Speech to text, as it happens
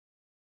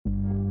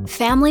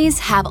Families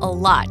have a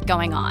lot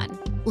going on.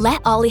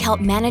 Let Ollie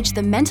help manage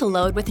the mental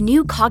load with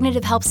new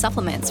cognitive help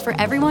supplements for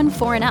everyone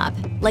 4 and up,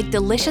 like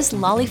delicious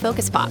Lolly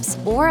Focus Pops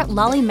or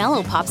Lolly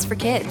Mellow Pops for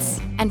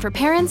kids. And for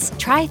parents,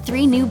 try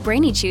 3 new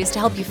Brainy Chews to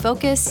help you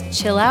focus,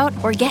 chill out,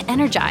 or get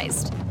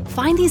energized.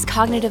 Find these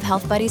cognitive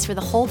health buddies for the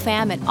whole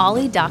fam at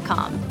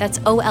ollie.com. That's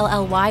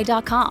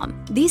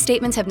OLLY.com. These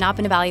statements have not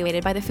been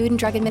evaluated by the Food and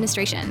Drug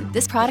Administration.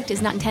 This product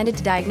is not intended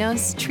to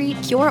diagnose, treat,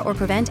 cure, or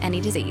prevent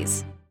any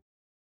disease.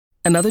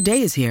 Another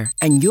day is here,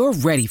 and you're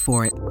ready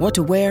for it. What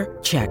to wear?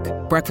 Check.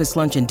 Breakfast,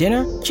 lunch, and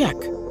dinner? Check.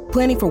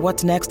 Planning for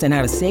what's next and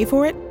how to save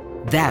for it?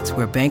 That's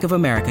where Bank of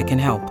America can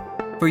help.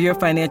 For your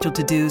financial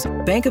to-dos,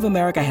 Bank of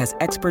America has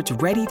experts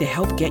ready to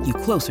help get you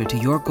closer to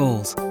your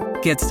goals.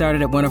 Get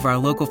started at one of our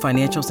local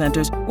financial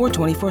centers or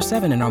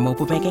 24/7 in our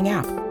mobile banking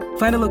app.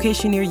 Find a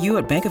location near you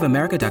at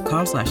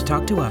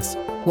bankofamerica.com/talktous.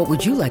 What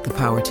would you like the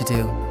power to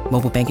do?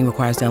 Mobile banking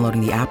requires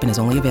downloading the app and is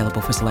only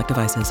available for select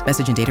devices.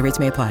 Message and data rates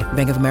may apply.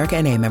 Bank of America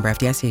N.A., member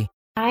FDIC.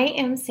 I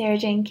am Sarah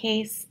Jane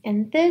Case,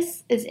 and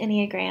this is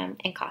Enneagram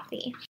and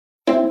Coffee.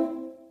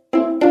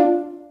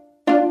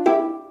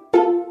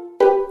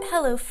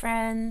 Hello,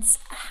 friends.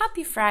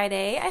 Happy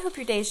Friday. I hope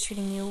your day is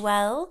treating you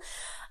well.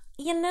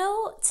 You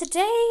know,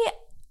 today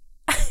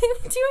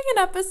I'm doing an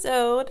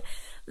episode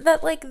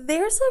that,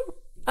 there's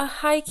a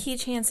high-key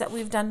chance that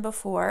we've done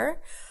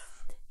before.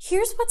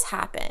 Here's what's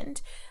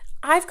happened.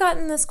 I've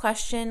gotten this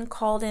question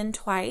called in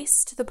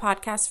twice to the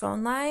podcast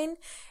phone line,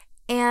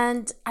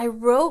 and I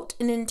wrote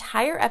an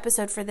entire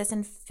episode for this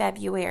in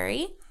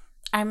February.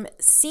 I'm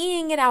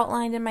seeing it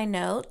outlined in my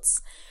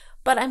notes,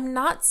 but I'm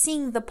not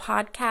seeing the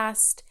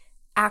podcast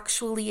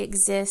actually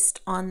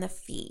exist on the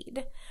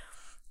feed.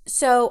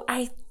 So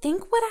I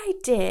think what I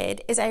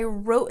did is I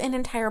wrote an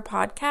entire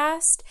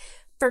podcast,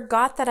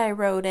 forgot that I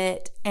wrote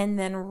it, and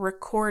then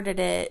recorded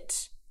a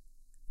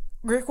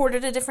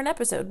different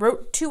episode,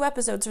 wrote 2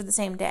 episodes for the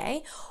same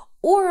day,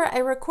 or I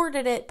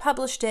recorded it,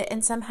 published it,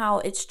 and somehow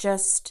it's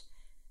just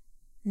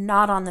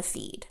not on the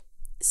feed.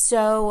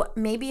 So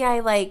maybe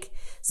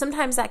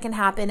sometimes that can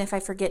happen if I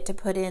forget to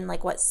put in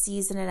what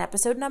season and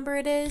episode number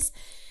it is.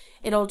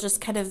 It'll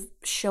just kind of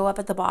show up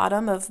at the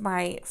bottom of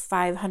my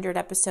 500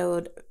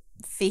 episode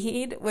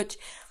feed, which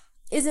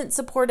isn't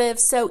supportive.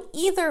 So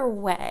either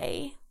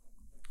way,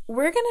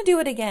 we're going to do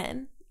it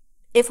again.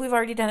 If we've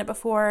already done it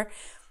before,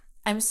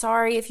 I'm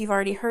sorry if you've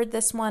already heard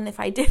this one. If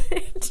I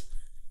didn't,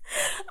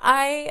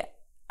 I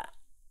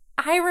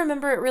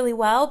remember it really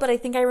well, but I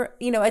think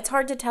it's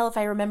hard to tell if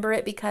I remember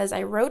it because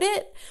I wrote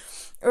it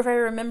or if I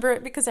remember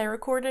it because I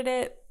recorded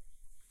it.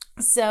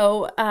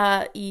 So,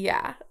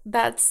 yeah,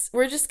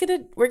 we're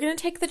going to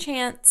take the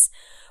chance.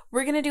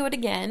 We're going to do it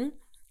again.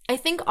 I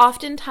think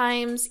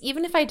oftentimes,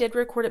 even if I did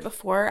record it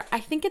before,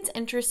 I think it's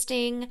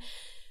interesting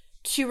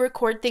to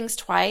record things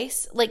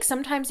twice.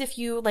 Sometimes if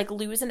you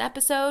lose an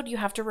episode, you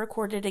have to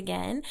record it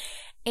again.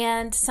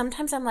 And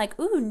sometimes I'm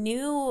ooh,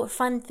 new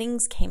fun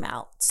things came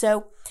out.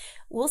 So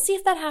we'll see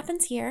if that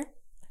happens here.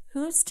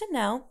 Who's to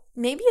know?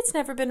 Maybe it's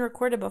never been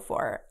recorded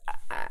before.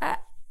 I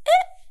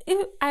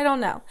don't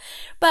know.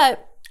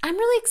 But I'm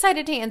really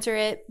excited to answer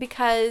it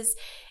because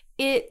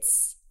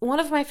it's one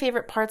of my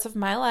favorite parts of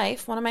my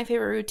life, one of my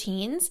favorite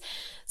routines.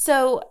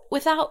 So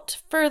without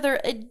further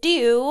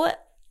ado,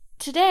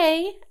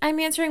 today I'm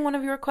answering one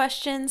of your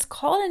questions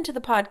called into the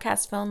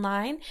podcast phone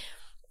line.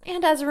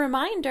 And as a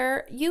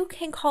reminder, you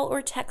can call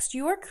or text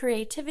your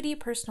creativity,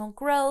 personal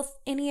growth,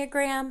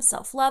 Enneagram,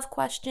 self-love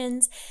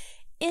questions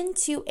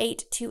into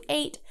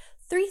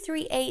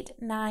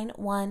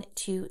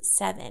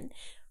 828-338-9127.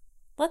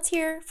 Let's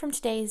hear from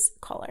today's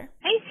caller.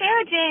 Hey,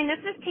 Sarah Jane, this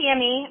is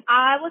Tammy.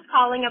 I was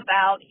calling to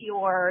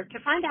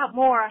find out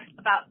more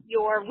about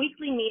your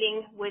weekly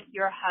meeting with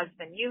your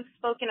husband. You've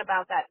spoken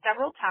about that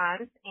several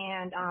times,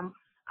 and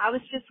I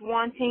was just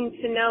wanting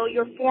to know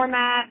your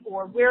format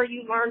or where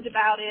you learned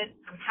about it,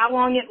 how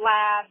long it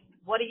lasts,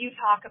 what do you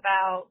talk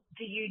about?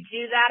 Do you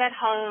do that at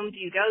home? Do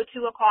you go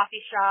to a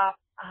coffee shop?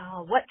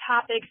 What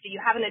topics? Do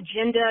you have an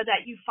agenda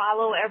that you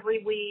follow every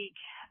week?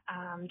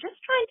 Just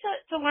trying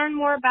to learn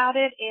more about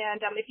it, and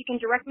if you can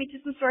direct me to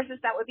some sources,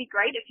 that would be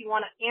great. If you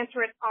want to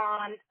answer it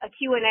on a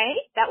Q&A,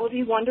 that would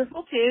be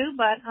wonderful too,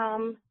 but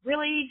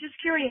really just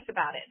curious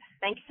about it.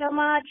 Thank you so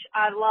much.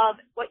 I love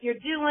what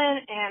you're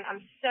doing, and I'm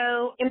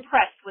so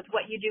impressed with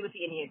what you do with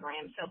the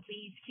Enneagram, so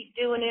please keep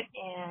doing it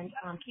and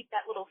keep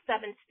that little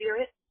 7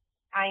 spirit.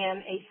 I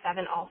am a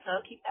 7 also.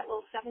 Keep that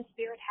little 7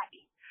 spirit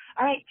happy.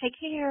 All right, take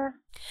care.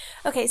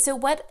 Okay, so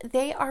what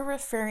they are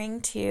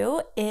referring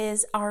to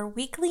is our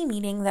weekly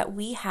meeting that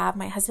we have,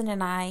 my husband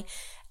and I,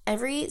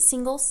 every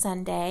single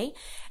Sunday,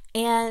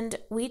 and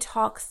we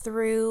talk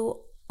through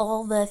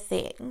all the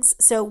things.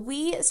 So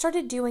we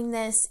started doing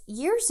this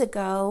years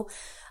ago,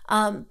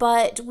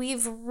 but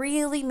we've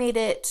really made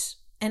it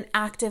an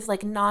active,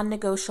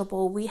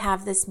 non-negotiable. We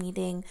have this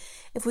meeting.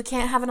 If we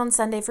can't have it on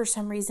Sunday for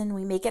some reason,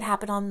 we make it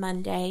happen on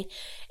Monday.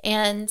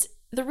 And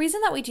the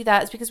reason that we do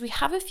that is because we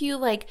have a few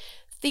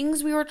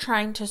things we were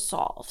trying to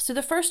solve. So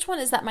the first one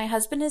is that my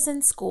husband is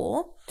in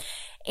school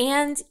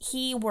and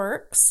he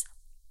works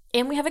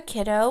and we have a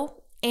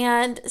kiddo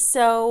And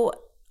so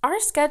our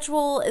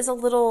schedule is a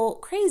little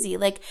crazy,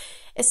 like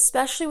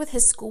especially with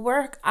his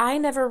schoolwork. I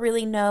never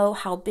really know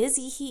how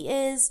busy he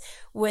is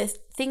with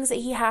things that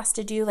he has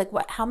to do, like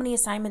how many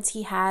assignments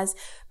he has,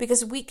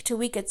 because week to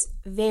week it's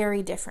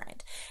very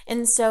different.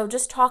 And so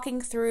just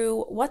talking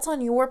through what's on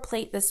your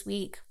plate this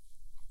week,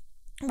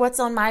 what's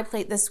on my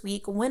plate this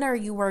week, when are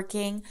you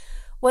working,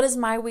 what is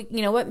my week,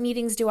 what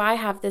meetings do I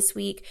have this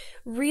week,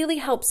 really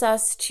helps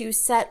us to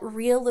set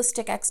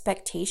realistic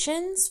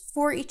expectations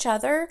for each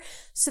other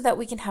so that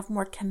we can have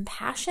more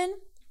compassion.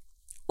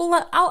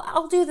 Well,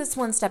 I'll do this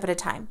one step at a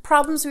time.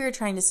 Problems we are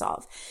trying to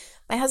solve.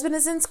 My husband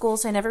is in school,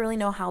 so I never really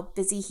know how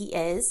busy he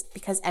is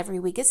because every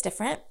week is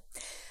different.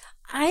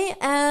 I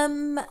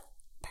am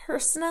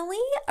personally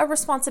a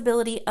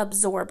responsibility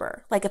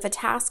absorber. Like if a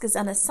task is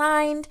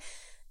unassigned,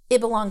 it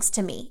belongs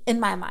to me in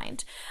my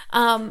mind.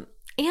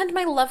 And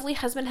my lovely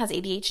husband has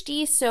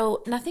ADHD,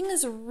 so nothing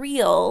is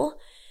real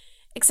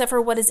except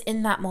for what is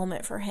in that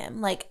moment for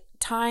him. Like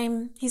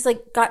time, he's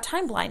like got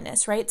time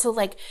blindness, right? So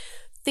like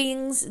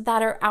things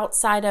that are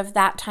outside of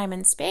that time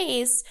and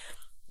space,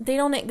 they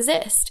don't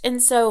exist.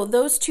 And so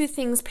those two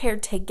things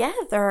paired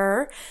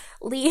together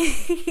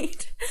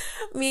lead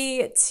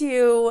me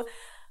to,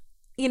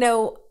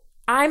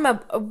 I'm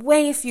a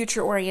way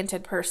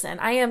future-oriented person.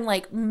 I am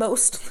like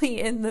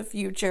mostly in the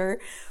future.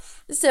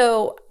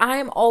 So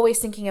I'm always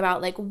thinking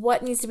about like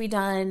what needs to be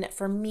done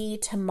for me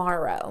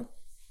tomorrow.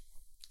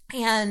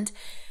 And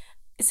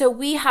so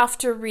we have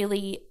to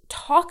really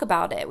talk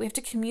about it. We have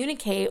to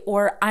communicate,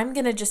 or I'm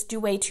going to just do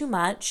way too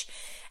much.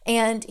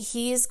 And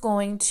he's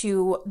going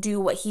to do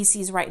what he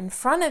sees right in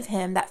front of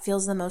him that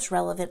feels the most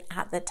relevant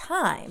at the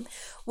time,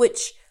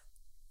 which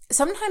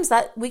sometimes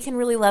that we can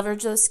really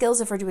leverage those skills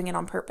if we're doing it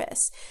on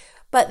purpose.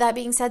 But that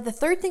being said, the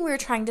third thing we were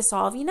trying to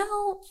solve,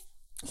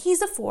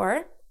 he's a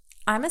 4,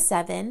 I'm a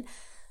 7.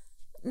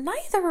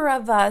 Neither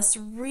of us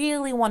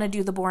really want to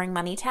do the boring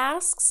money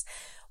tasks,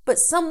 but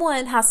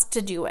someone has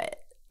to do it.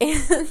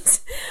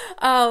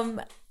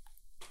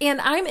 And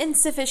I'm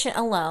insufficient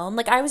alone.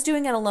 Like I was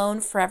doing it alone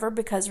forever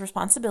because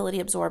responsibility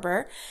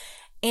absorber.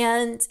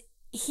 And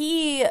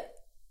he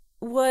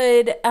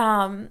would,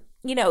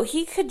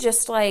 he could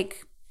just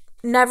like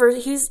never,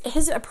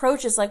 his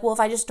approach is like, well, if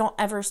I just don't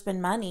ever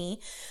spend money,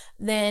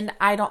 then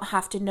I don't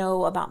have to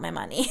know about my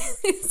money.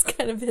 It's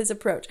kind of his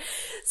approach.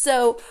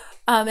 So,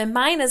 and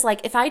mine is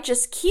like, if I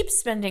just keep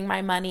spending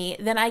my money,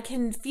 then I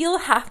can feel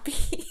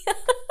happy.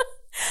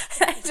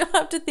 I don't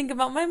have to think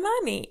about my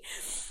money.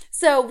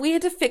 So we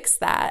had to fix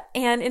that.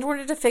 And in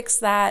order to fix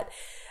that,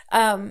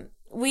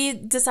 we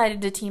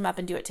decided to team up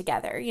and do it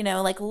together,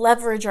 like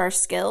leverage our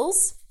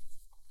skills.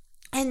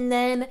 And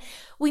then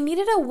we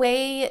needed a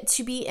way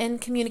to be in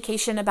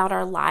communication about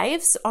our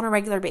lives on a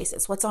regular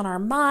basis. What's on our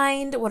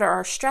mind? What are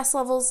our stress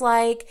levels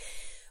like?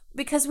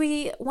 Because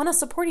we want to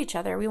support each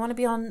other. We want to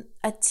be on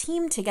a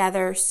team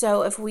together.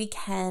 So if we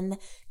can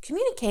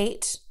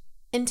communicate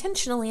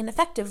intentionally and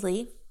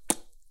effectively,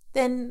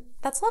 then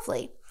that's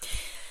lovely.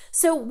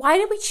 So why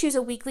did we choose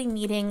a weekly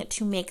meeting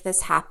to make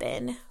this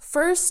happen?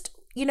 First,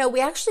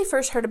 we actually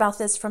first heard about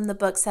this from the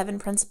book 7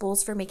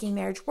 Principles for Making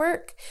Marriage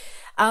Work.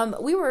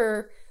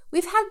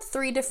 We've had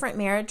 3 different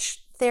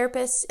marriage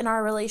therapists in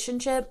our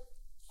relationship,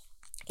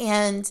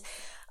 and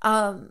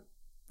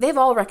they've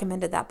all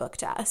recommended that book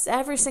to us,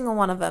 every single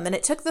one of them. And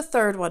it took the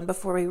 3rd one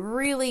before we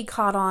really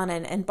caught on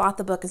and bought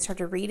the book and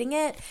started reading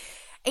it.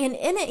 And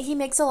in it, he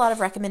makes a lot of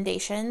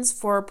recommendations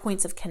for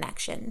points of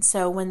connection.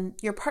 So when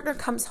your partner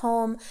comes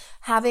home,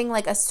 having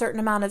like a certain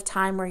amount of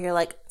time where you're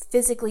like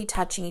physically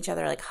touching each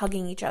other, like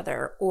hugging each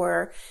other,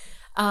 or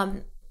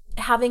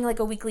having like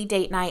a weekly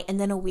date night and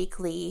then a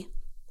weekly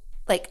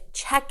like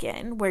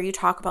check-in where you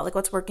talk about like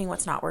what's working,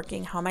 what's not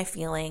working, how am I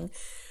feeling,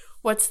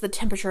 what's the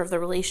temperature of the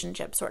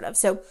relationship sort of.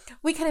 So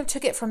we kind of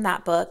took it from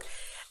that book.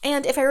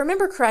 And if I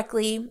remember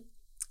correctly,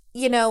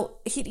 he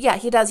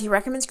does. He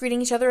recommends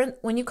greeting each other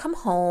when you come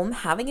home,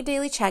 having a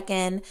daily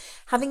check-in,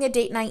 having a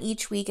date night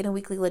each week, and a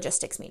weekly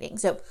logistics meeting.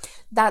 So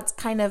that's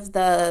kind of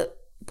the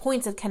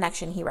points of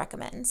connection he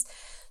recommends.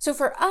 So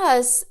for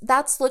us,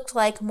 that's looked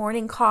like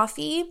morning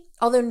coffee,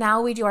 although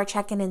now we do our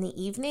check-in in the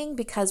evening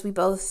because we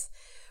both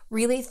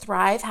really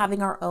thrive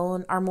having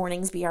our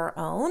mornings be our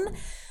own.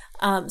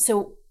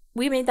 So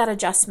we made that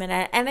adjustment.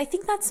 And I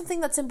think that's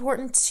something that's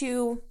important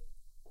to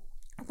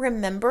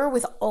remember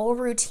with all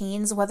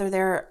routines, whether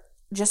they're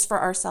just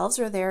for ourselves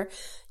or they're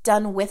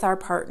done with our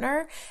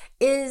partner,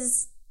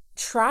 is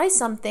try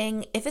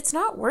something. If it's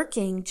not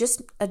working,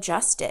 just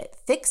adjust it,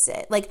 fix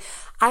it. Like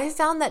I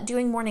found that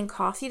doing morning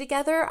coffee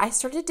together, I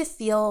started to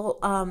feel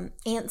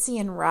antsy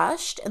and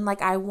rushed, and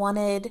like I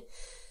wanted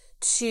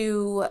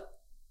to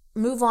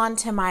move on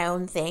to my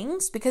own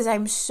things because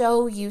I'm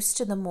so used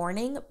to the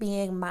morning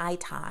being my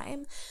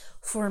time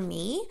for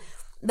me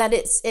that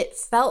it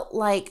felt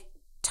like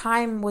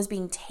time was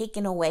being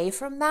taken away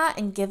from that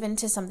and given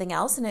to something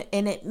else, and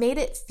it made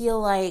it feel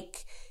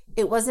like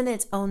it wasn't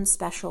its own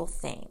special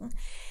thing.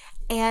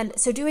 And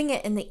so doing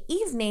it in the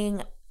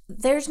evening,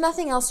 there's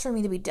nothing else for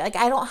me to be like,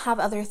 I don't have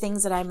other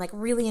things that I'm like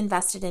really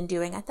invested in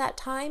doing at that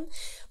time.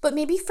 But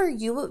maybe for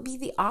you it would be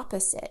the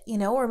opposite,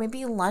 or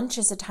maybe lunch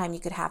is a time you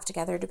could have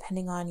together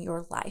depending on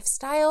your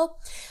lifestyle.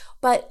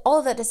 But all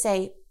of that to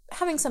say,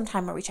 having some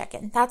time where we check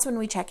in. That's when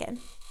we check in.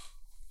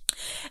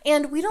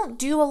 And we don't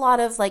do a lot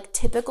of like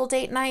typical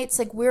date nights.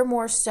 Like we're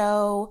more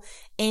so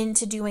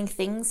into doing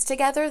things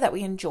together that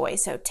we enjoy.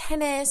 So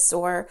tennis,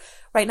 or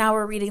right now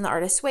we're reading The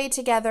Artist's Way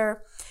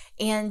together,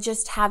 and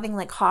just having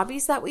like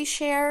hobbies that we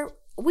share.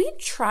 We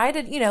try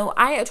to,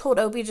 I told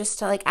Obi just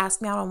to like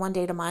ask me out on one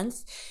date a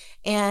month.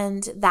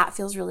 And that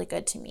feels really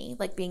good to me.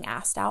 Like being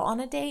asked out on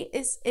a date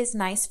is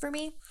nice for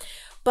me.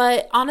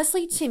 But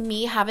honestly, to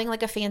me, having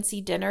like a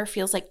fancy dinner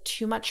feels like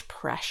too much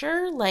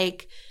pressure.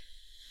 Like,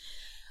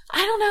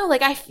 I don't know,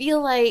 like I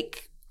feel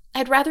like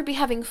I'd rather be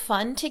having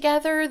fun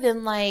together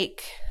than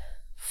like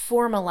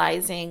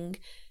formalizing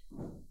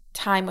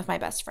time with my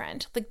best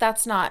friend. Like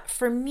that's not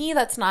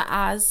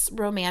as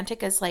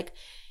romantic as like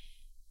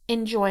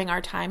enjoying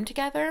our time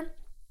together.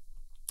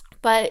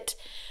 But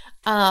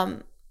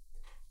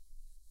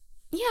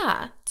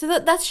yeah, so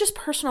that's just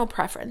personal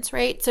preference,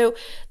 right? So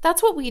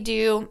that's what we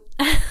do.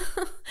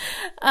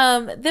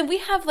 Then we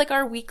have like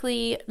our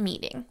weekly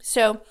meeting.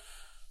 So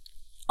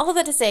all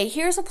that to say,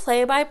 here's a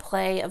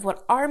play-by-play of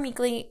what our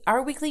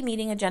weekly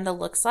meeting agenda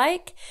looks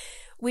like.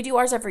 We do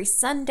ours every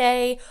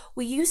Sunday.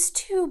 We used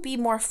to be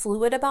more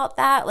fluid about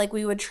that. Like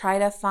we would try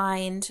to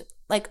find,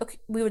 like, okay,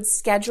 we would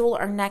schedule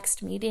our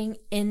next meeting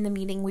in the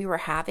meeting we were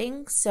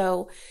having.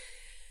 So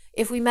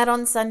if we met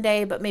on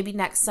Sunday, but maybe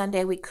next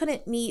Sunday we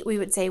couldn't meet, we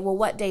would say, well,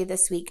 what day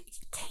this week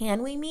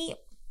can we meet?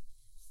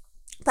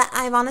 But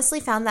I've honestly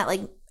found that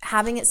like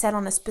having it set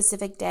on a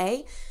specific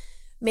day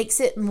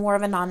makes it more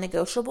of a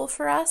non-negotiable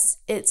for us.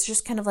 It's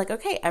just kind of like,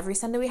 okay, every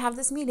Sunday we have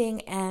this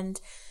meeting, and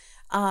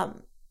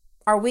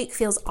our week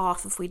feels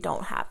off if we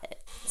don't have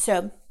it.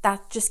 So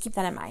just keep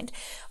that in mind.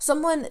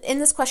 Someone in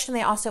this question,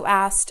 they also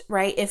asked,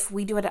 right, if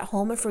we do it at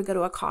home, if we go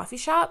to a coffee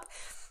shop.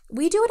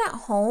 We do it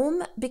at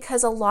home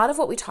because a lot of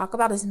what we talk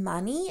about is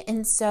money.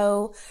 And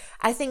so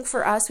I think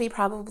for us, we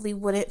probably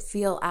wouldn't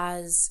feel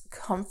as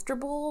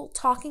comfortable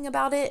talking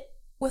about it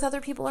with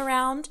other people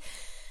around.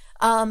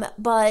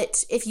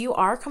 But if you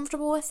are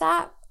comfortable with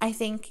that, I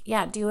think,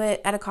 yeah, do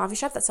it at a coffee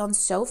shop. That sounds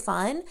so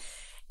fun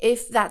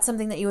if that's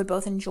something that you would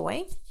both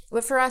enjoy.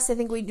 But for us, I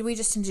think we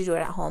just tend to do it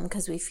at home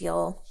because we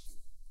feel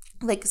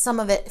like some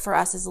of it for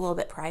us is a little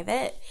bit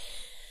private.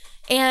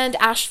 And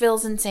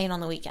Asheville's insane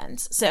on the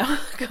weekends. So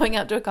going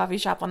out to a coffee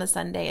shop on a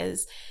Sunday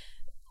is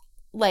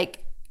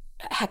like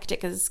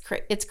hectic.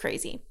 It's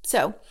crazy.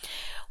 So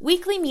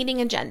weekly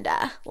meeting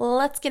agenda.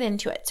 Let's get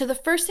into it. So the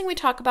first thing we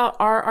talk about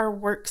are our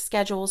work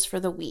schedules for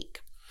the week.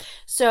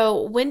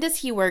 So when does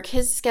he work?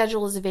 His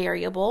schedule is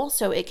variable,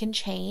 so it can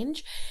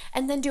change.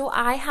 And then do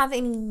I have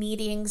any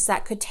meetings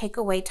that could take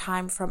away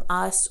time from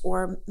us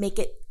or make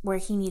it where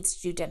he needs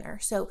to do dinner?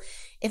 So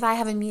if I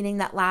have a meeting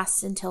that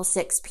lasts until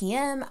 6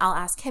 p.m., I'll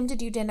ask him to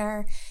do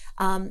dinner.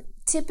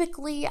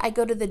 Typically, I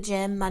go to the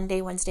gym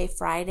Monday, Wednesday,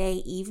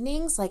 Friday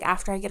evenings, like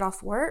after I get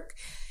off work.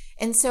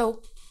 And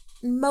so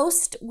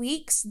most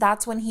weeks,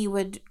 that's when he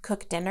would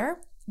cook dinner.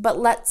 But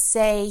let's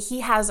say he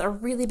has a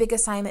really big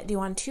assignment due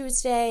on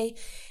Tuesday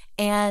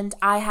and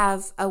I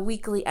have a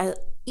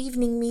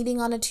evening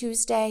meeting on a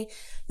Tuesday,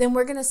 then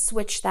we're going to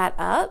switch that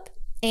up.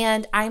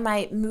 And I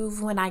might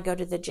move when I go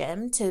to the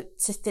gym to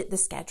fit the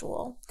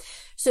schedule.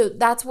 So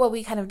that's what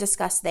we kind of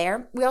discuss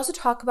there. We also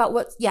talk about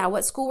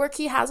what schoolwork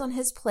he has on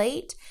his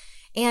plate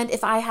and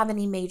if I have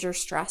any major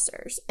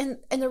stressors. And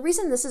the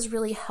reason this is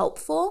really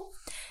helpful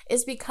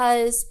is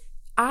because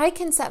I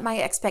can set my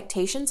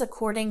expectations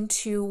according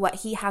to what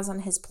he has on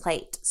his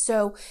plate.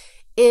 So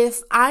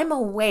if I'm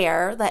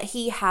aware that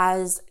he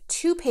has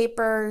 2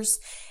 papers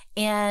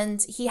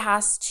and he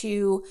has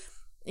to,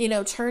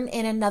 turn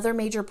in another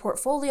major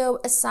portfolio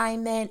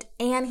assignment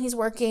and he's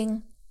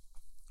working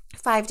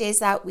 5 days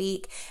that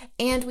week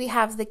and we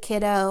have the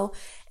kiddo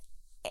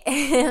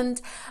and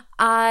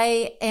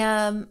I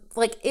am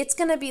like, it's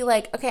going to be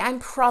like, okay, I'm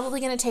probably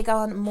going to take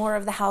on more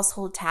of the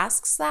household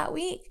tasks that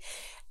week.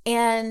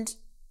 And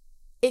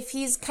if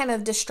he's kind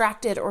of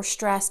distracted or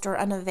stressed or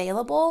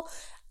unavailable,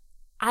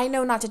 I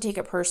know not to take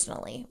it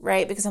personally,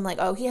 right? Because I'm like,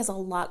 oh, he has a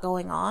lot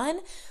going on.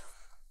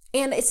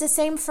 And it's the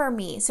same for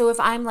me. So if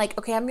I'm like,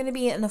 okay, I'm going to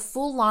be in a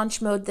full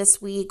launch mode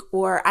this week,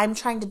 or I'm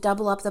trying to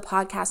double up the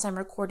podcast I'm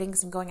recording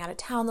because I'm going out of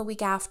town the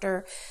week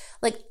after,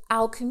 like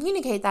I'll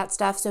communicate that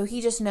stuff so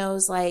he just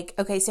knows like,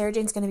 okay, Sarah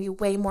Jane's going to be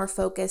way more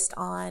focused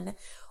on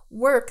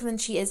work than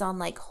she is on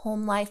like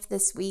home life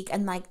this week.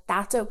 And like,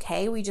 that's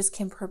okay. We just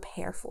can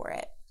prepare for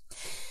it.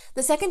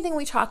 The second thing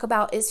we talk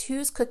about is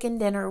who's cooking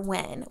dinner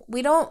when.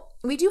 We do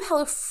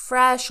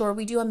HelloFresh or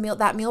we do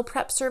that meal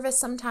prep service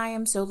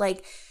sometimes. So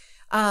like,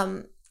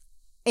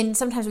 and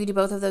sometimes we do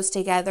both of those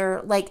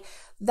together. Like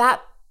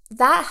that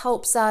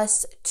helps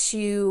us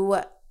to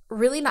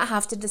really not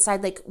have to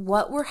decide like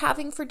what we're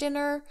having for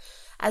dinner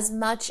as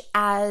much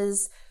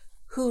as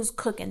who's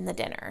cooking the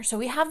dinner. So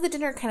we have the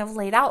dinner kind of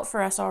laid out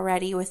for us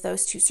already with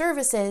those 2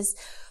 services,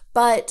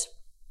 but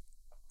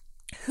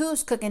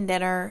who's cooking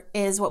dinner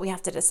is what we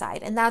have to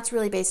decide. And that's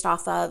really based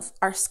off of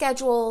our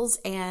schedules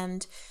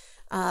and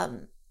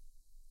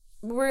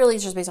really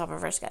just based off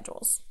of our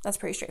schedules. That's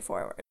pretty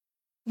straightforward.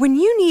 When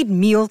you need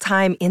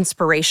mealtime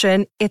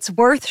inspiration, it's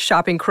worth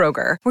shopping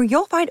Kroger, where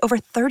you'll find over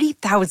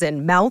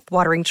 30,000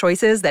 mouth-watering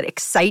choices that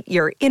excite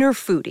your inner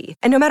foodie.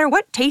 And no matter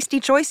what tasty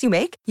choice you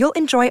make, you'll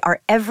enjoy our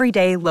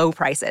everyday low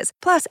prices,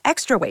 plus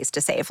extra ways to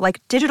save,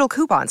 like digital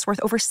coupons worth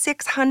over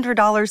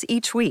 $600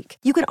 each week.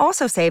 You can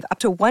also save up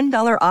to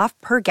 $1 off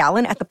per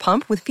gallon at the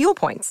pump with fuel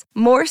points.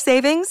 More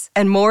savings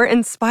and more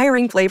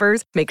inspiring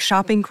flavors make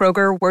shopping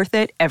Kroger worth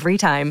it every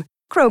time.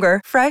 Kroger,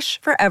 fresh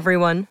for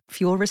everyone.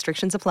 Fuel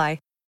restrictions apply.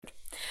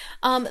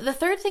 The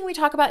third thing we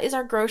talk about is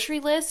our grocery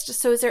list.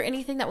 So is there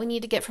anything that we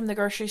need to get from the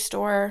grocery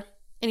store,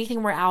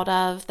 anything we're out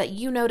of that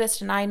you noticed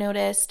and I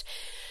noticed?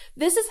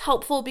 This is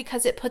helpful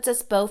because it puts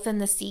us both in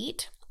the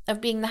seat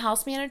of being the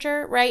house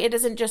manager, right? It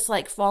isn't just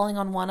like falling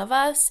on one of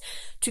us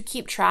to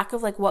keep track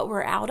of like what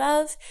we're out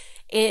of.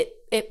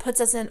 It puts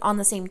us on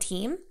the same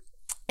team.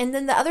 And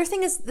then the other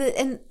thing is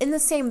in the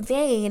same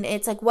vein,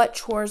 it's like what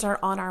chores are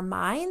on our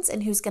minds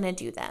and who's going to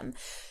do them.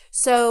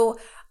 So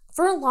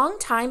for a long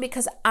time,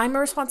 because I'm a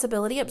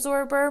responsibility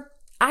absorber,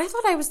 I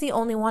thought I was the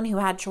only one who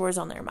had chores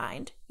on their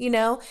mind, you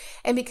know?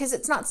 And because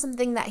it's not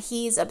something that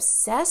he's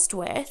obsessed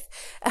with,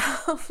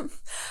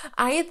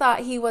 I thought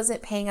he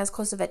wasn't paying as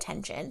close of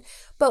attention.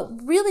 But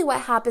really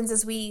what happens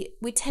is we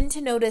tend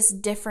to notice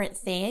different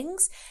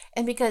things.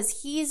 And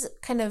because he's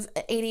kind of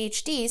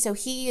ADHD, so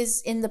he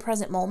is in the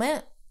present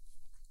moment,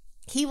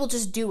 he will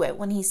just do it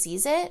when he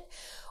sees it.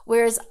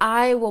 Whereas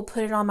I will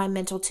put it on my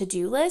mental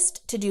to-do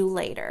list to do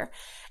later.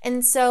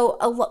 And so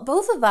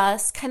both of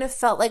us kind of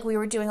felt like we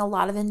were doing a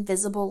lot of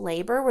invisible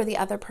labor where the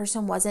other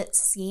person wasn't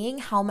seeing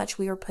how much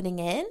we were putting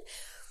in.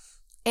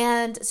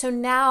 And so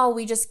now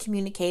we just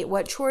communicate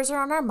what chores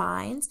are on our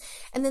minds.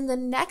 And then the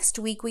next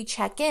week we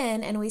check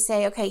in and we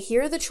say, okay,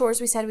 here are the chores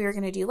we said we were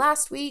going to do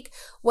last week.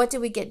 What did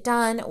we get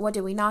done? What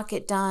did we not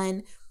get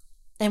done?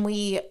 And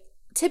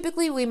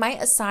typically we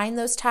might assign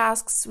those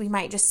tasks. We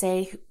might just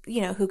say,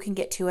 you know, who can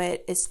get to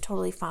it is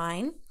totally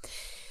fine.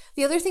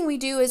 The other thing we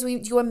do is we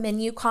do a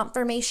menu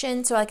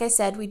confirmation. So like I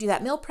said, we do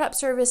that meal prep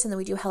service and then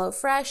we do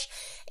HelloFresh.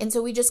 And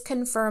so we just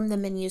confirm the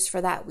menus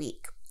for that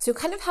week. So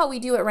kind of how we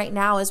do it right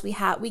now is we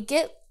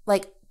get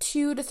like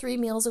 2 to 3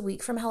 meals a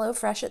week from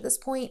HelloFresh at this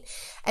point.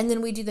 And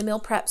then we do the meal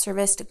prep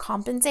service to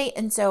compensate.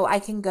 And so I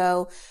can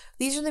go,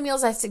 these are the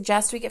meals I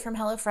suggest we get from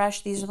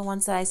HelloFresh. These are the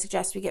ones that I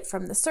suggest we get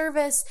from the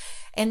service.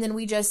 And then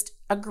we just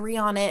agree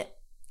on it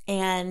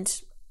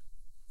and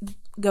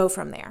go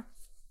from there.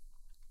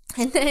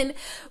 And then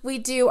we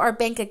do our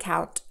bank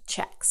account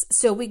checks.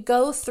 So we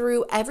go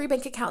through every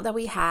bank account that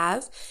we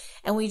have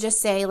and we just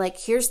say like,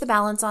 here's the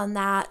balance on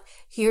that.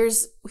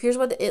 Here's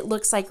what it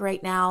looks like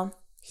right now.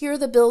 Here are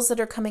the bills that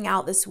are coming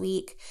out this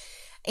week.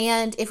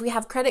 And if we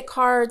have credit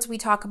cards, we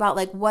talk about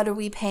like, what are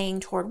we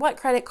paying toward what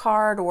credit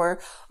card or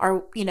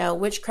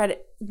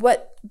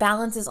what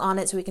balance is on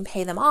it so we can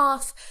pay them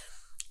off.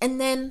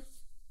 And then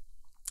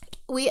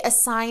we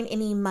assign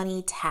any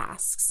money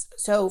tasks.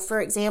 So for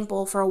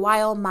example, for a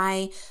while,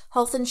 my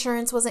health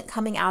insurance wasn't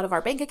coming out of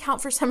our bank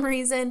account for some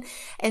reason.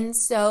 And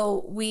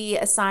so we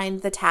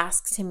assigned the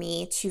task to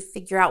me to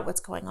figure out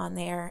what's going on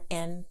there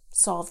and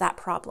solve that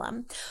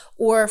problem.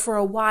 Or for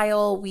a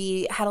while,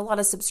 we had a lot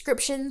of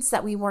subscriptions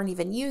that we weren't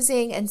even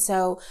using. And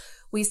so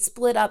we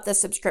split up the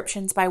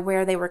subscriptions by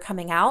where they were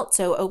coming out.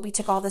 So Opie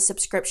took all the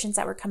subscriptions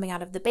that were coming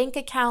out of the bank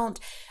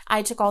account.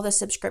 I took all the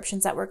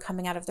subscriptions that were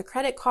coming out of the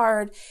credit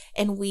card,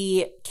 and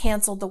we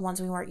canceled the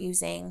ones we weren't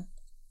using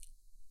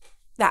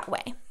that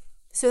way.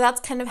 So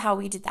that's kind of how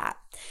we did that.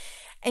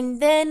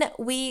 And then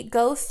we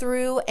go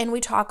through and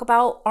we talk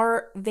about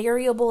our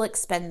variable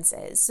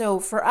expenses. So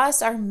for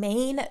us, our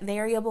main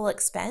variable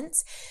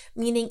expense,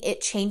 meaning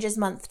it changes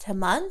month to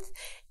month,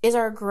 is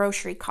our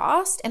grocery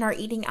cost and our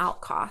eating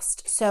out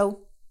cost.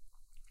 So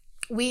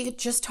we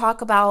just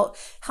talk about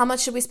how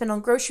much should we spend on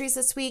groceries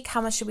this week?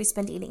 How much should we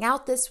spend eating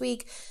out this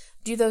week?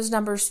 Do those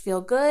numbers feel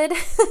good?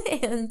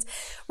 And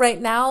right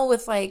now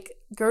with like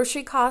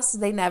grocery costs,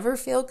 they never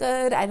feel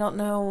good. I don't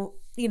know,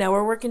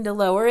 we're working to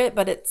lower it,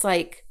 but it's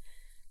like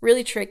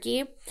really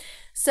tricky.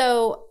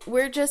 So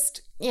we're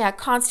just,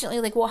 constantly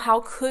like, well, how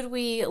could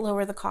we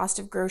lower the cost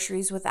of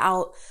groceries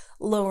without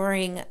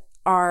lowering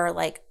our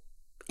like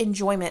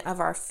enjoyment of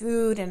our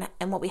food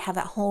and what we have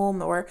at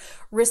home, or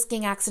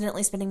risking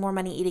accidentally spending more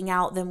money eating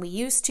out than we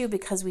used to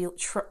because we,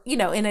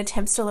 in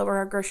attempts to lower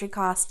our grocery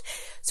cost.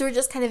 So we're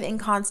just kind of in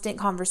constant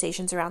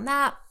conversations around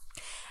that.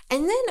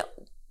 And then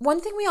one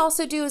thing we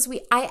also do is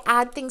I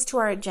add things to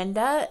our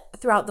agenda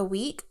throughout the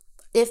week.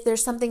 If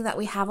there's something that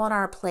we have on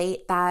our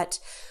plate that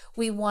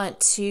we want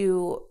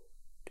to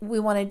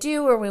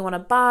do, or we want to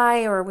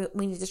buy, or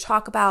we need to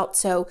talk about.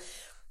 So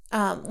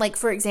like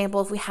for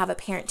example, if we have a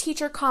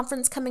parent-teacher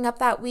conference coming up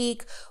that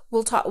week,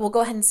 we'll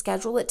go ahead and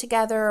schedule it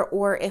together.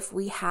 Or if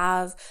we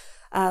have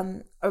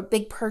a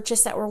big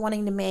purchase that we're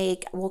wanting to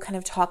make, we'll kind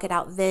of talk it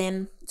out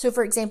then. So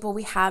for example,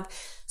 we have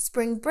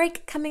spring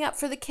break coming up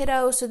for the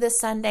kiddo. So this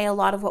Sunday, a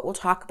lot of what we'll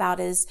talk about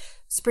is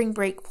spring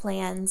break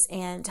plans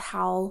and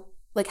how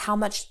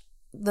much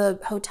the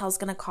hotel is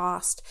going to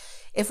cost,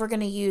 if we're going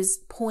to use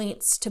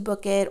points to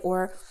book it,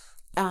 or,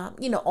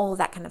 all of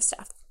that kind of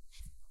stuff.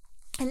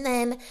 And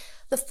then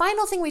the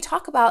final thing we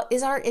talk about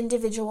is our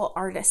individual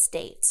artist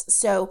dates.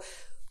 So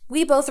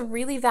we both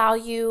really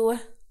value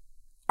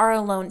our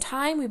alone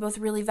time. We both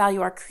really value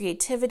our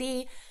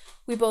creativity.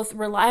 We both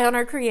rely on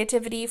our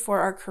creativity for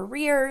our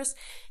careers.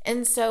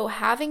 And so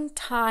having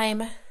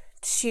time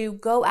to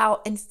go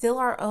out and fill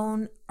our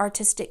own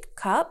artistic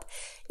cup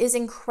is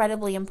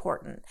incredibly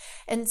important.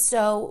 And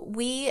so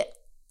we,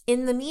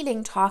 in the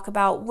meeting, talk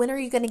about, when are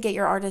you going to get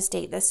your artist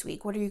date this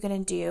week? What are you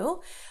going to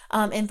do?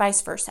 And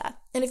vice versa.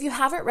 And if you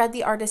haven't read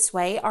The Artist's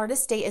Way,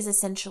 artist date is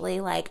essentially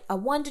like a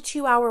 1 to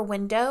 2 hour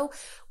window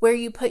where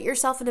you put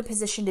yourself in a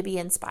position to be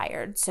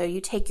inspired. So you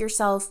take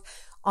yourself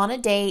on a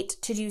date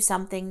to do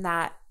something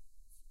that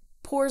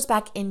pours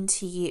back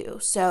into you.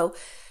 So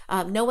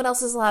no one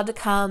else is allowed to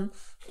come.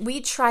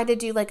 We try to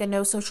do like a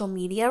no social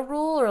media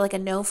rule or like a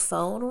no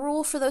phone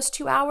rule for those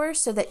 2 hours,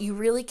 so that you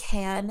really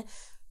can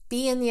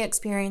be in the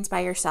experience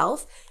by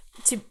yourself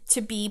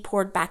to be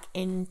poured back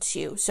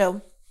into.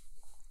 So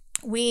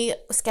we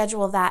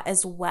schedule that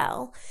as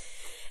well.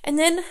 And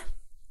then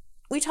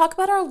we talk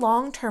about our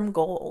long-term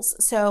goals.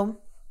 So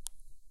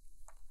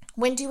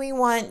when do we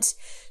want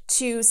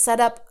to set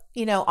up,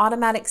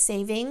 automatic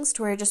savings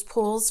to where it just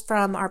pulls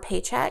from our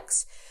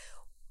paychecks?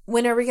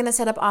 When are we going to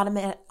set up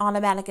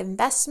automatic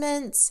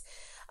investments?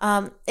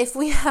 If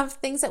we have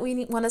things that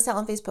we want to sell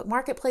on Facebook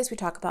Marketplace, we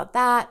talk about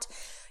that.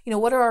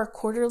 What are our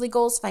quarterly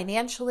goals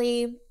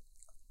financially?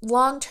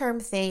 Long-term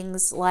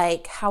things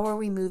like, how are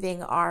we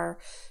moving our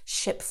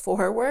ship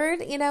forward?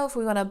 If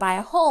we want to buy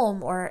a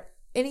home or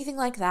anything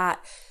like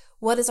that,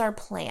 what is our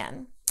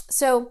plan?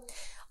 So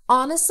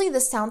honestly,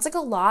 this sounds like a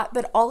lot,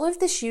 but all of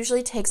this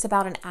usually takes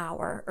about an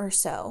hour or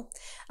so.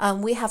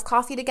 We have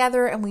coffee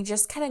together and we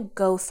just kind of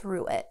go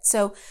through it.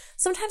 So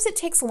sometimes it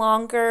takes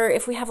longer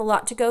if we have a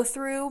lot to go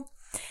through.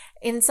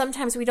 And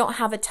sometimes we don't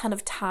have a ton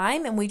of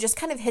time and we just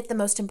kind of hit the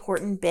most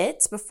important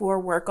bits before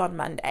work on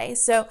Monday.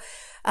 So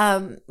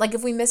like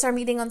if we miss our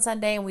meeting on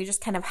Sunday and we just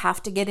kind of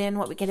have to get in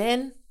what we get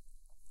in,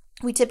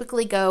 we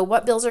typically go,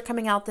 what bills are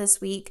coming out this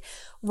week?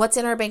 What's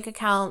in our bank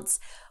accounts?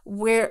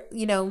 Where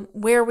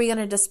are we going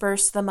to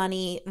disperse the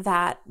money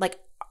that, like,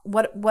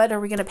 what are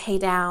we going to pay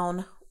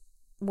down?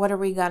 What are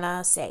we going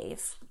to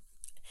save?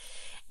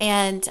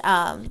 And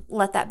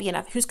let that be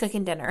enough. Who's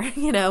cooking dinner?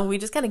 We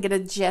just kind of get a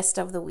gist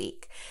of the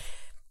week.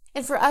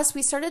 And for us,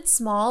 we started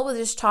small with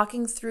just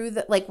talking through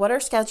what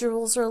our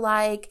schedules are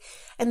like.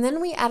 And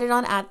then we added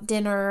on at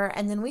dinner,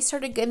 and then we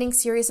started getting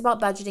serious about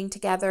budgeting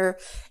together.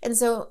 And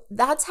so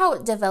that's how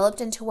it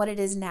developed into what it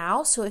is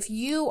now. So if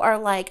you are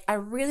like, I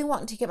really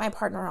want to get my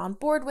partner on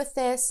board with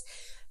this,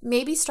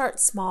 maybe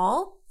start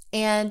small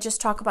and just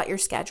talk about your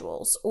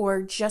schedules,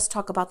 or just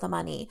talk about the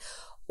money,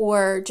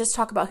 or just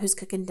talk about who's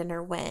cooking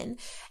dinner when.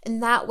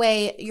 And that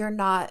way you're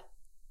not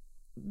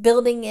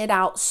building it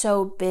out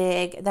so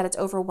big that it's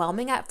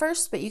overwhelming at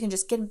first, but you can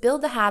just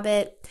build the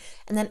habit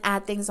and then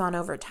add things on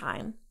over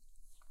time.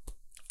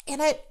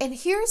 And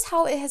here's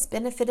how it has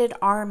benefited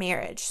our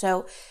marriage.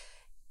 So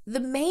the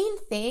main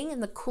thing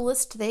and the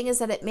coolest thing is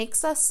that it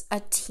makes us a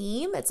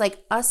team. It's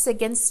like us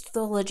against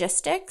the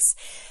logistics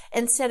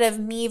instead of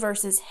me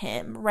versus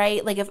him,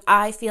 right? Like if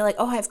I feel like,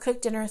 I've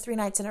cooked dinner 3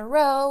 nights in a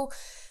row,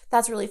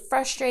 that's really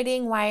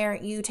frustrating. Why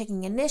aren't you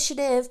taking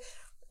initiative?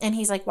 And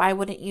he's like, why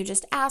wouldn't you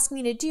just ask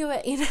me to do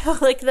it?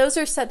 Like those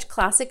are such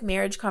classic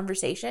marriage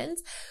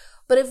conversations.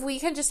 But if we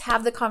can just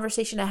have the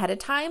conversation ahead of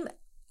time,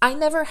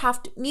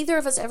 neither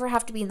of us ever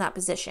have to be in that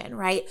position,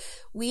 right?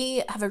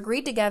 We have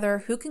agreed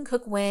together who can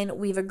cook when.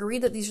 We've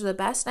agreed that these are the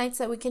best nights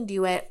that we can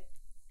do it.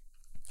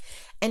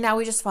 And now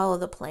we just follow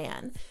the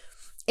plan.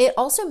 It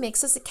also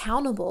makes us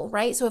accountable,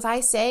 right? So if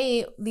I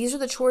say, these are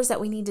the chores that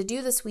we need to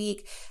do this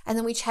week, and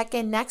then we check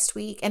in next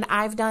week and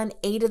I've done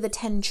 8 of the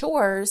 10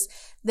 chores,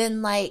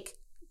 then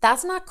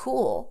that's not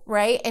cool,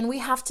 right? And we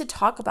have to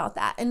talk about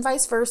that, and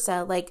vice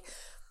versa.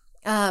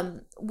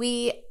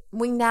 We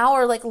now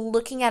are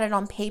looking at it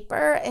on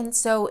paper, and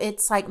so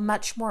it's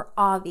much more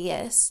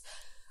obvious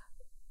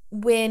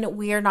when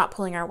we are not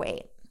pulling our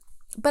weight.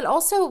 But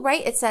also,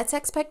 right, it sets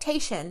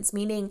expectations,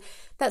 meaning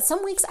that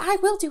some weeks I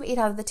will do 8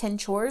 out of the 10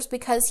 chores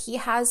because he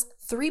has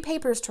 3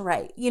 papers to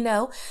write,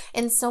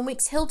 and some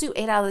weeks he'll do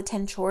 8 out of the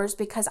 10 chores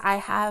because I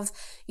have,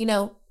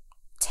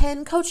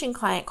 10 coaching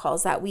client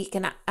calls that week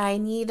and I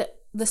need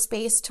the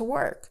space to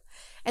work.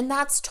 And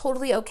that's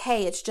totally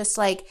okay. It's just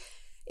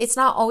it's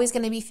not always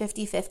going to be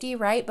 50-50,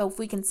 right? But if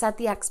we can set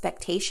the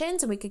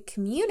expectations and we could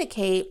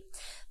communicate,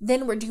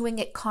 then we're doing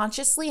it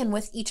consciously and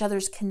with each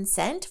other's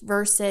consent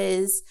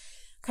versus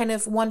kind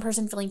of one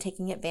person feeling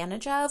taken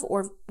advantage of,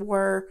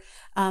 or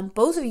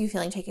both of you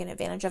feeling taken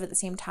advantage of at the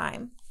same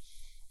time.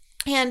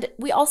 And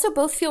we also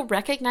both feel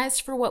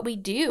recognized for what we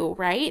do,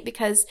 right?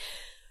 Because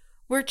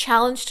we're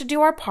challenged to do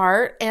our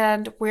part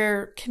and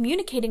we're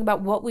communicating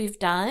about what we've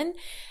done.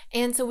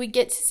 And so we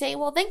get to say,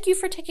 well, thank you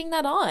for taking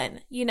that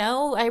on. You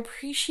know, I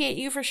appreciate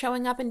you for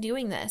showing up and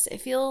doing this.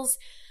 It feels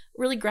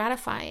really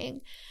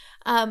gratifying.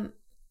 And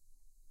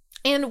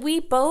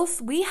we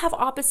have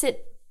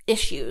opposite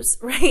issues,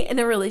 right, in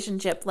a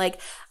relationship. Like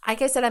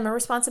I said, I'm a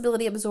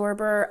responsibility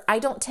absorber. I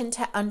don't tend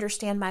to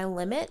understand my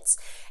limits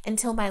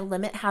until my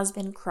limit has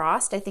been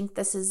crossed. I think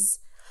this is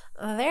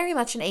very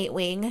much an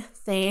 8-wing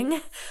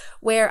thing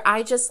where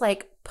I just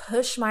like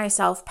push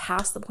myself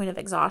past the point of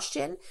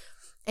exhaustion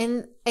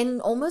and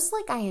almost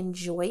like I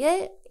enjoy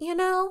it, you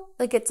know?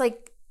 Like it's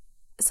like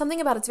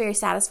something about it's very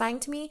satisfying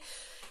to me.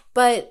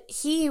 But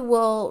he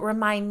will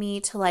remind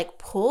me to like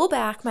pull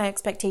back my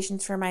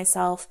expectations for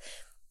myself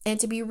and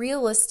to be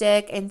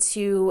realistic and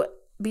to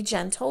be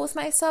gentle with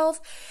myself.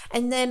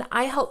 And then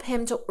I help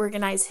him to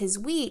organize his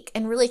week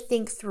and really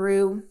think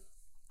through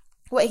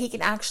what he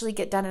can actually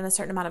get done in a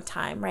certain amount of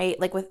time, right?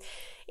 Like with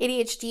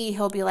ADHD,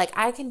 he'll be like,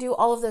 I can do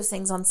all of those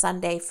things on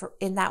Sunday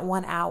in that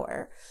 1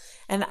 hour.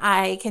 And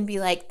I can be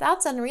like,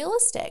 that's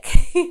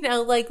unrealistic, you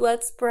know, like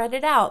let's spread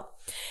it out.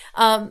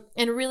 And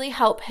really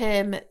help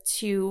him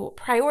to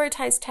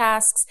prioritize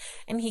tasks,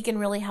 and he can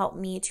really help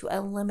me to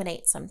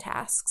eliminate some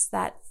tasks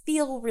that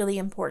feel really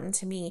important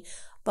to me,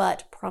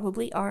 but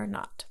probably are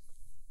not.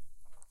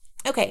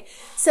 Okay,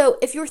 so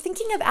if you're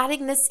thinking of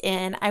adding this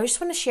in, I just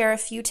want to share a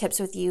few tips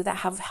with you that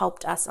have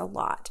helped us a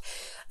lot.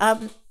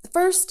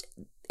 First,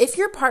 if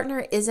your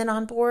partner isn't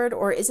on board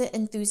or isn't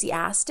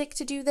enthusiastic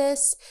to do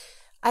this,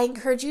 I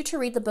encourage you to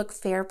read the book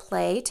Fair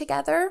Play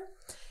together.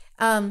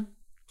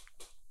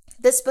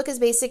 This book is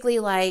basically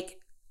like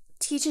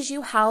teaches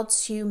you how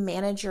to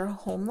manage your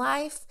home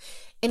life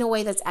in a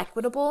way that's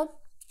equitable.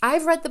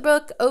 I've read the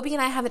book. Obi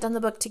and I haven't done the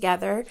book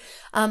together.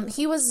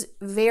 He was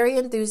very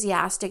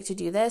enthusiastic to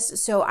do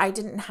this, so I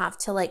didn't have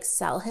to like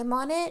sell him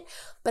on it.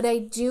 But I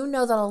do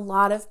know that a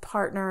lot of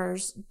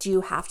partners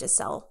do have to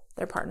sell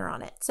their partner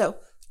on it. So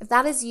if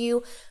that is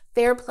you,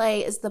 Fair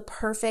Play is the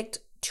perfect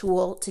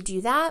tool to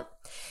do that.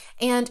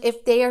 And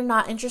if they are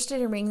not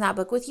interested in reading that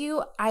book with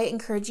you, I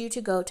encourage you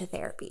to go to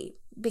therapy,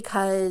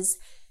 because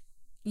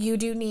you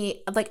do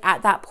need, like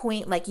at that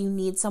point, like you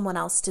need someone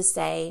else to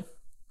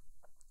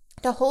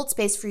hold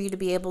space for you to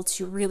be able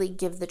to really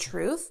give the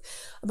truth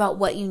about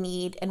what you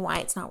need and why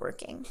it's not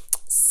working.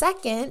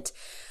 Second,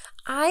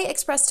 I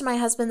expressed to my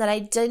husband that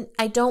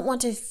I don't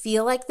want to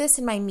feel like this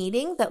in my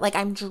meeting, that like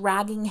I'm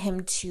dragging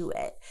him to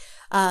it.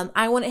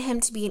 I wanted him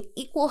to be an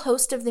equal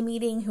host of the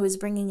meeting who is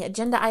bringing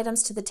agenda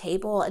items to the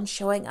table and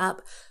showing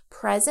up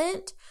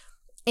present.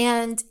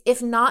 And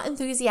if not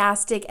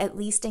enthusiastic, at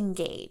least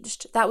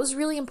engaged. That was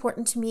really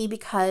important to me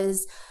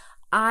because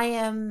I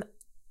am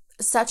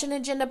such an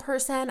agenda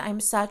person.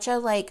 I'm such a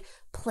like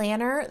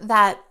planner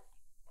that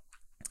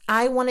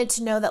I wanted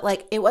to know that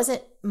like it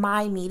wasn't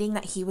my meeting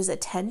that he was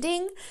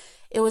attending.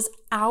 It was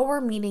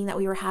our meeting that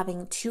we were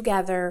having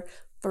together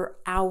for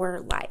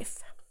our life.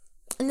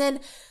 And then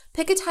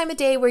pick a time of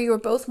day where you are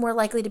both more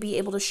likely to be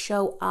able to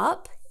show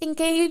up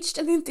engaged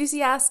and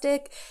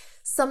enthusiastic.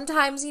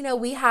 Sometimes, you know,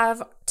 we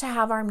have to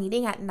have our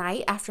meeting at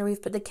night after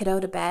we've put the kiddo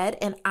to bed,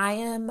 and I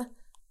am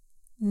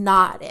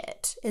not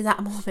it in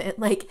that moment.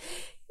 Like,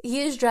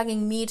 he is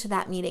dragging me to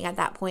that meeting at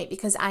that point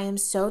because I am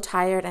so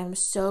tired. I'm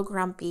so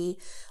grumpy.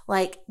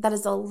 Like, that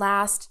is the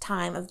last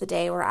time of the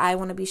day where I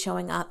want to be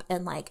showing up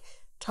and like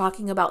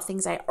talking about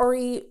things I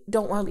already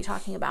don't want to be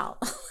talking about,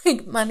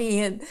 like money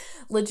and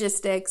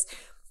logistics.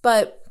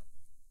 But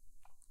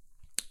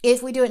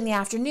if we do it in the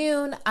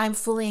afternoon, I'm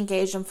fully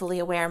engaged, I'm fully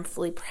aware, I'm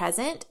fully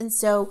present. And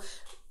so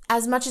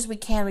as much as we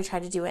can, we try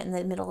to do it in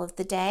the middle of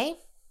the day.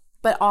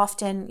 But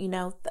often, you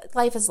know,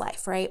 life is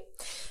life, right?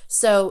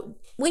 So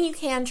when you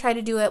can, try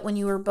to do it when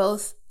you are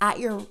both at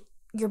your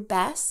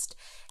best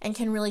and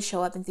can really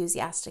show up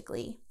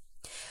enthusiastically.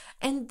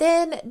 And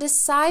then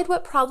decide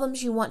what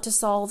problems you want to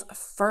solve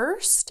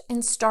first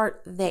and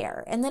start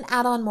there, and then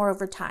add on more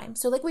over time.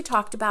 So like we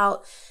talked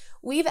about,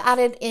 we've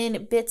added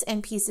in bits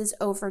and pieces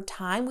over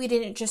time. We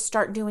didn't just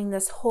start doing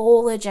this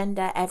whole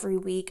agenda every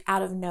week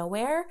out of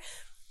nowhere.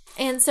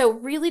 And so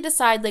really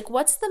decide like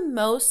what's the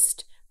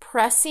most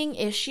pressing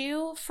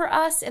issue for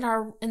us in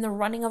the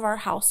running of our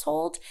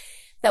household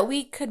that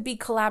we could be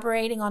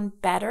collaborating on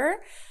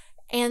better,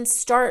 and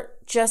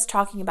start just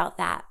talking about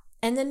that.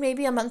 And then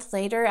maybe a month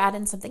later add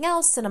in something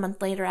else, and a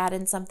month later add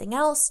in something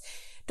else.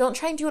 Don't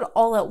try and do it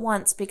all at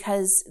once,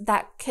 because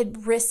that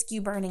could risk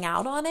you burning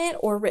out on it,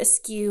 or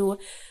risk you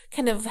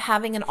kind of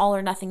having an all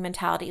or nothing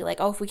mentality. Like,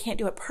 oh, if we can't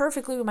do it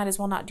perfectly, we might as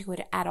well not do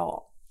it at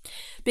all.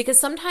 Because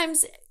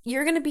sometimes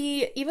you're going to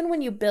be, even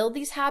when you build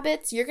these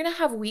habits, you're going to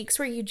have weeks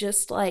where you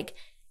just like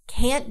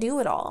can't do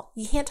it all.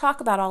 You can't talk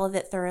about all of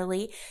it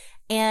thoroughly.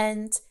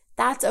 And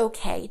that's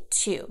okay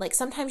too. Like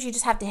sometimes you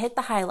just have to hit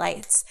the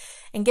highlights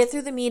and get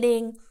through the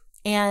meeting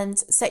and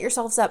set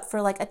yourselves up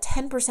for like a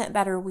 10%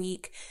 better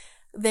week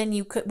than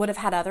you would have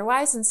had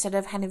otherwise, instead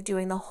of kind of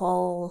doing the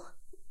whole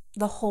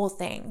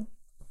thing.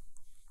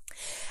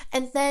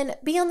 And then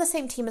be on the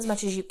same team as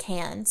much as you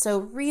can. So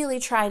really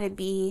try to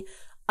be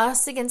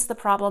us against the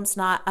problems,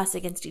 not us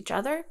against each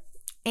other.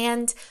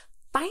 And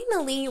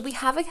finally, we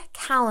have a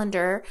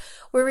calendar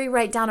where we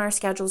write down our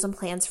schedules and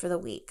plans for the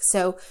week.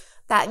 So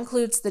that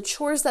includes the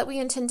chores that we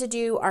intend to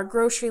do, our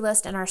grocery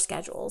list, and our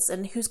schedules,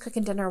 and who's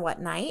cooking dinner what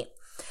night.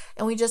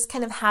 And we just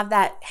kind of have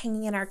that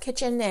hanging in our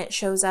kitchen, and it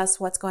shows us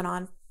what's going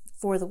on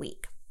for the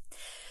week.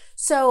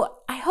 So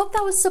I hope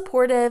that was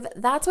supportive.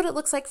 That's what it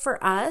looks like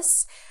for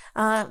us.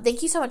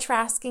 Thank you so much for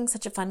asking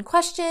such a fun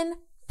question.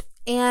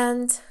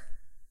 And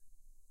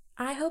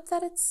I hope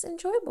that it's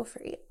enjoyable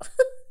for you.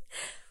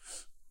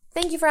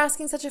 Thank you for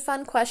asking such a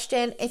fun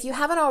question. If you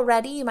haven't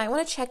already, you might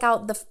want to check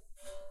out the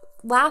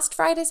last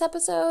Friday's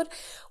episode,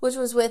 which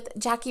was with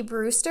Jackie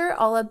Brewster,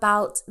 all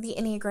about the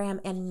Enneagram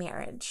and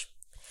marriage.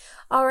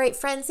 All right,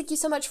 friends, thank you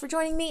so much for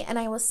joining me, and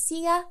I will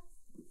see ya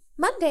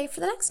Monday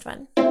for the next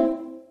one.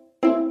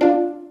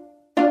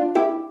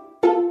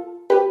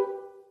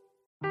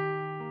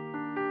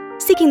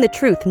 Seeking the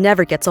truth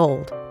never gets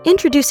old.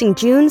 Introducing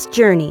June's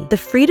Journey, the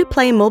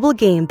free-to-play mobile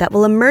game that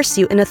will immerse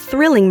you in a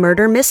thrilling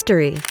murder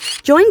mystery.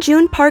 Join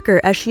June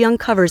Parker as she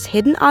uncovers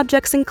hidden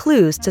objects and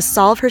clues to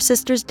solve her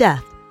sister's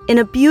death in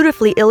a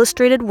beautifully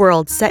illustrated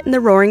world set in the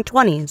Roaring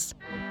 '20s.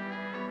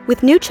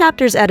 With new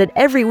chapters added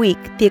every week,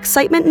 the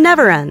excitement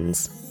never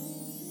ends.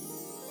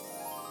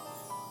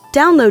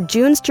 Download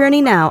June's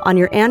Journey now on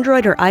your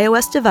Android or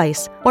iOS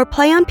device, or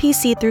play on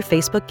PC through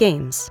Facebook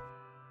Games.